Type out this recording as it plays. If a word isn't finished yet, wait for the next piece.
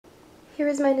Here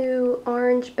is my new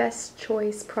orange Best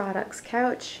Choice Products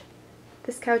couch.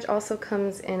 This couch also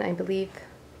comes in, I believe,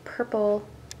 purple,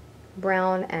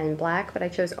 brown, and black, but I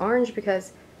chose orange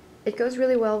because it goes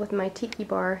really well with my tiki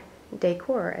bar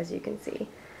decor, as you can see.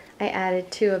 I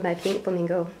added 2 of my pink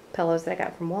flamingo pillows that I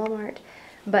got from Walmart,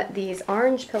 but these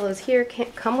orange pillows here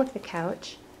can't come with the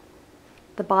couch.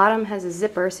 The bottom has a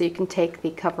zipper so you can take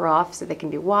the cover off so they can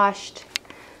be washed.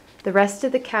 The rest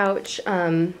of the couch,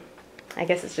 I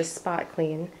guess it's just spot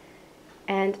clean.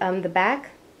 And the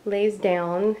back lays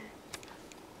down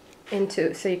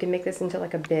into, so you can make this into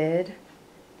like a bed.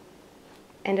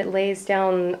 And it lays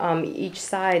down, each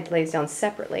side lays down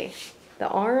separately. The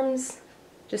arms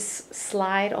just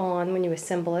slide on when you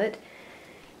assemble it.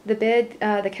 The bed,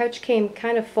 the couch came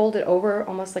kind of folded over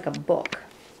almost like a book.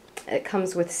 It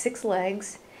comes with 6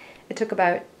 legs. It took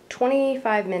about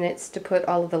 25 minutes to put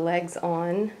all of the legs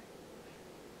on.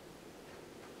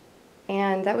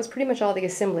 And that was pretty much all the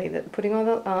assembly, putting on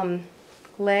the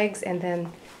legs and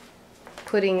then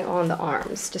putting on the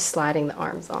arms, just sliding the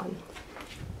arms on.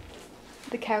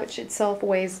 The couch itself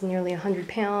weighs nearly 100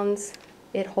 pounds.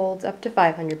 It holds up to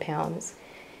 500 pounds.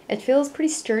 It feels pretty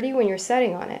sturdy when you're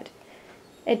sitting on it.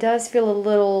 It does feel a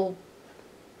little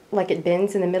like it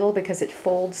bends in the middle because it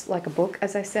folds like a book,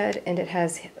 as I said, and it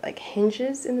has like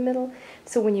hinges in the middle.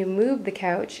 So when you move the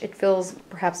couch, it feels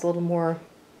perhaps a little more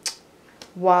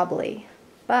wobbly.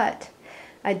 But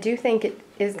I do think it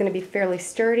is going to be fairly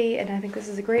sturdy, and I think this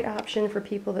is a great option for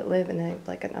people that live in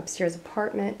like an upstairs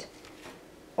apartment,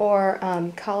 or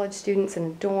college students in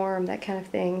a dorm, that kind of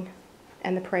thing.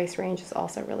 And the price range is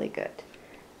also really good.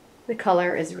 The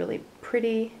color is really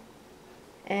pretty,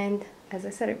 and as I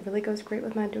said, it really goes great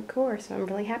with my decor, so I'm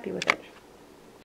really happy with it.